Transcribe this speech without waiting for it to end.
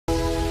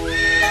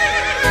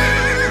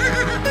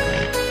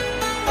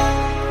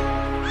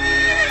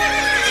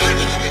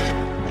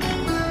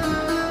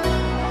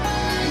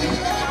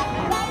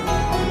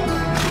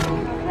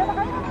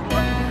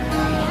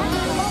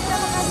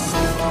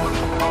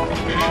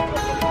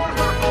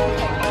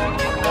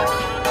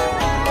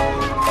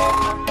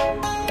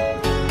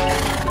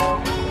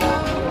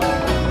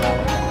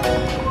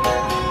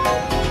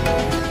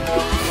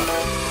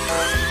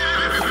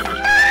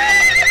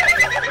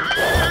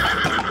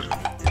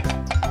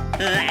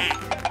Ya,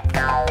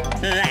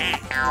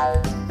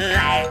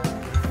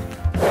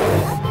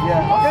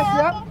 oke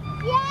siap?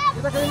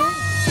 Kita keliling.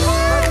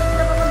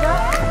 Siap apa enggak?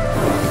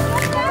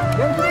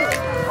 Yang sini.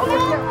 Oke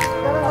siap.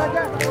 Sekarang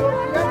aja. Kalau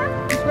siap,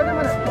 diskona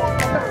mana?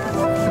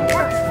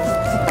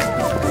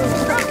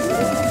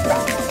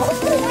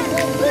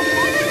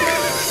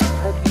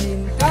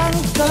 Bintang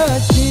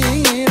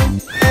kecil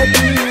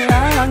di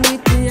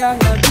langit yang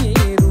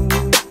biru,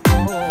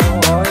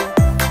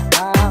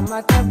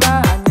 amat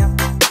banyak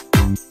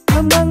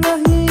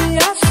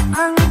menghias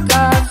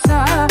angkasa.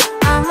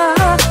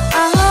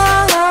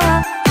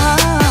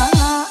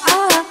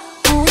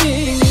 Ku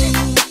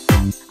ingin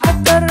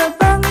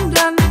terbang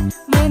dan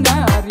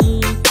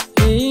menari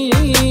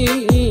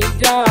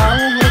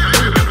jauh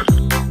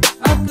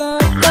ke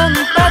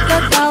tempat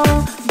kau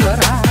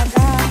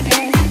berada.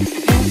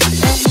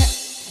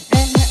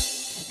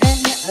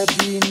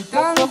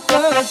 Bintang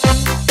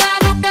kecil.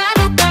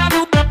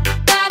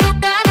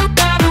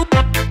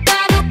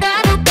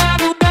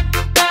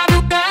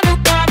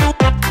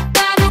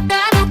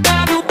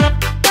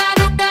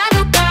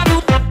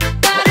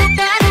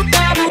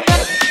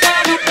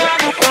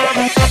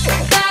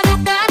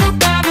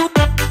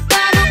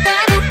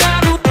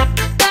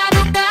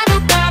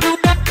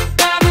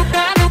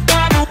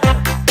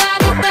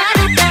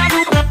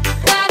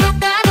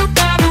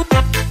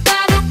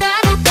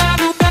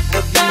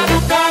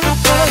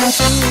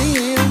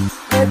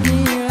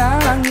 Di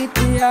langit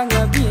yang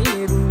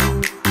biru,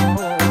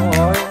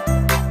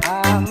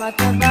 amat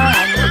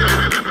banyak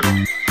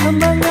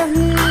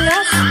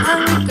menghias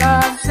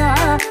angkasa.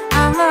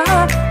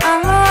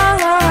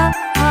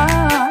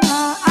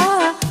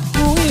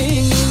 Ku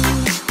ingin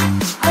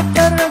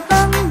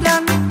terbang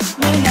dan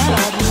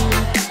menari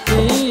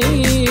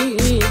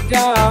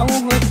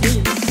jauh ke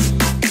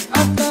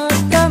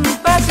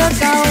tempat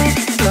kau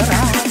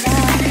berada.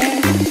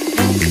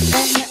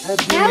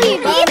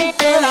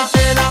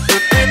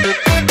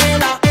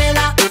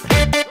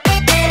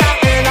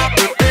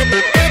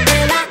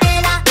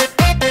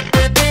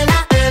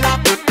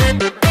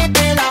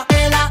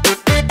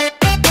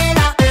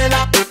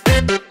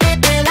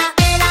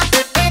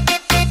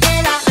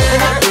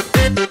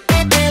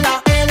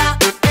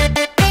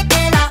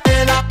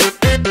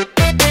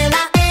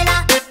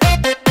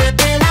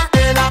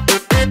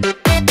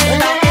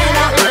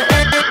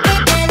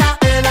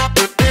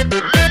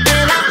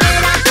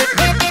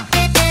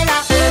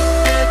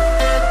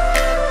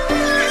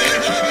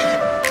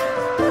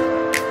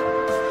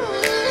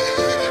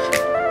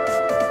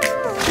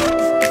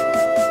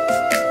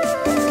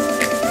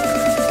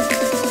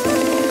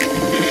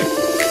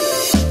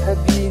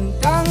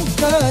 Bintang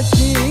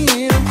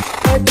kecil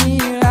di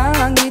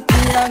langit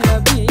yang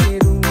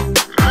biru,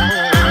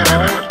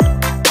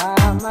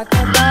 amat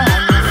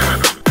banyak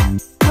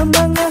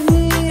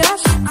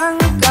menghias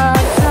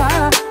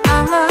angkasa.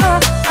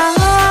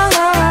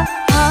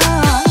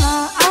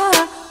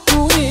 Ku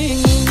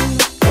ingin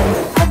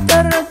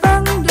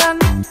terbang dan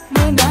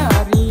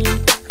menari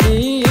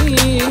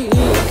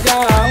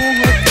jauh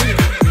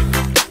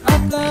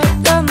ke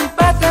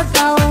tempat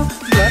kau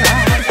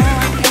berada.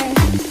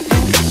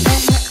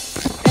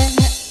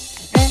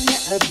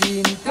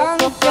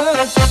 Bintang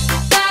kecil.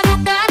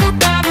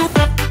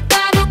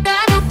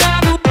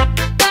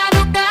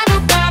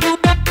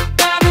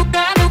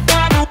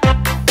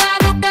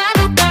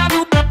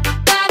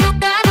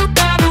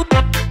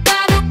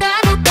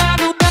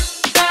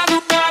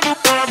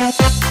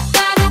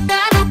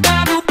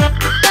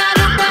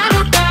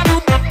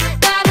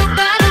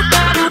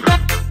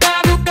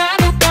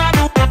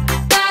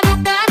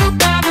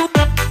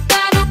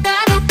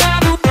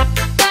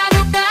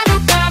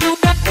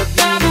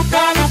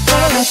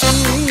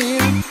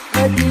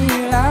 Di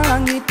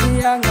langit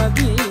yang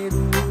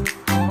biru,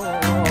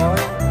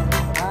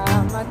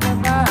 amat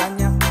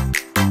banyak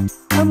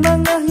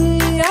menghias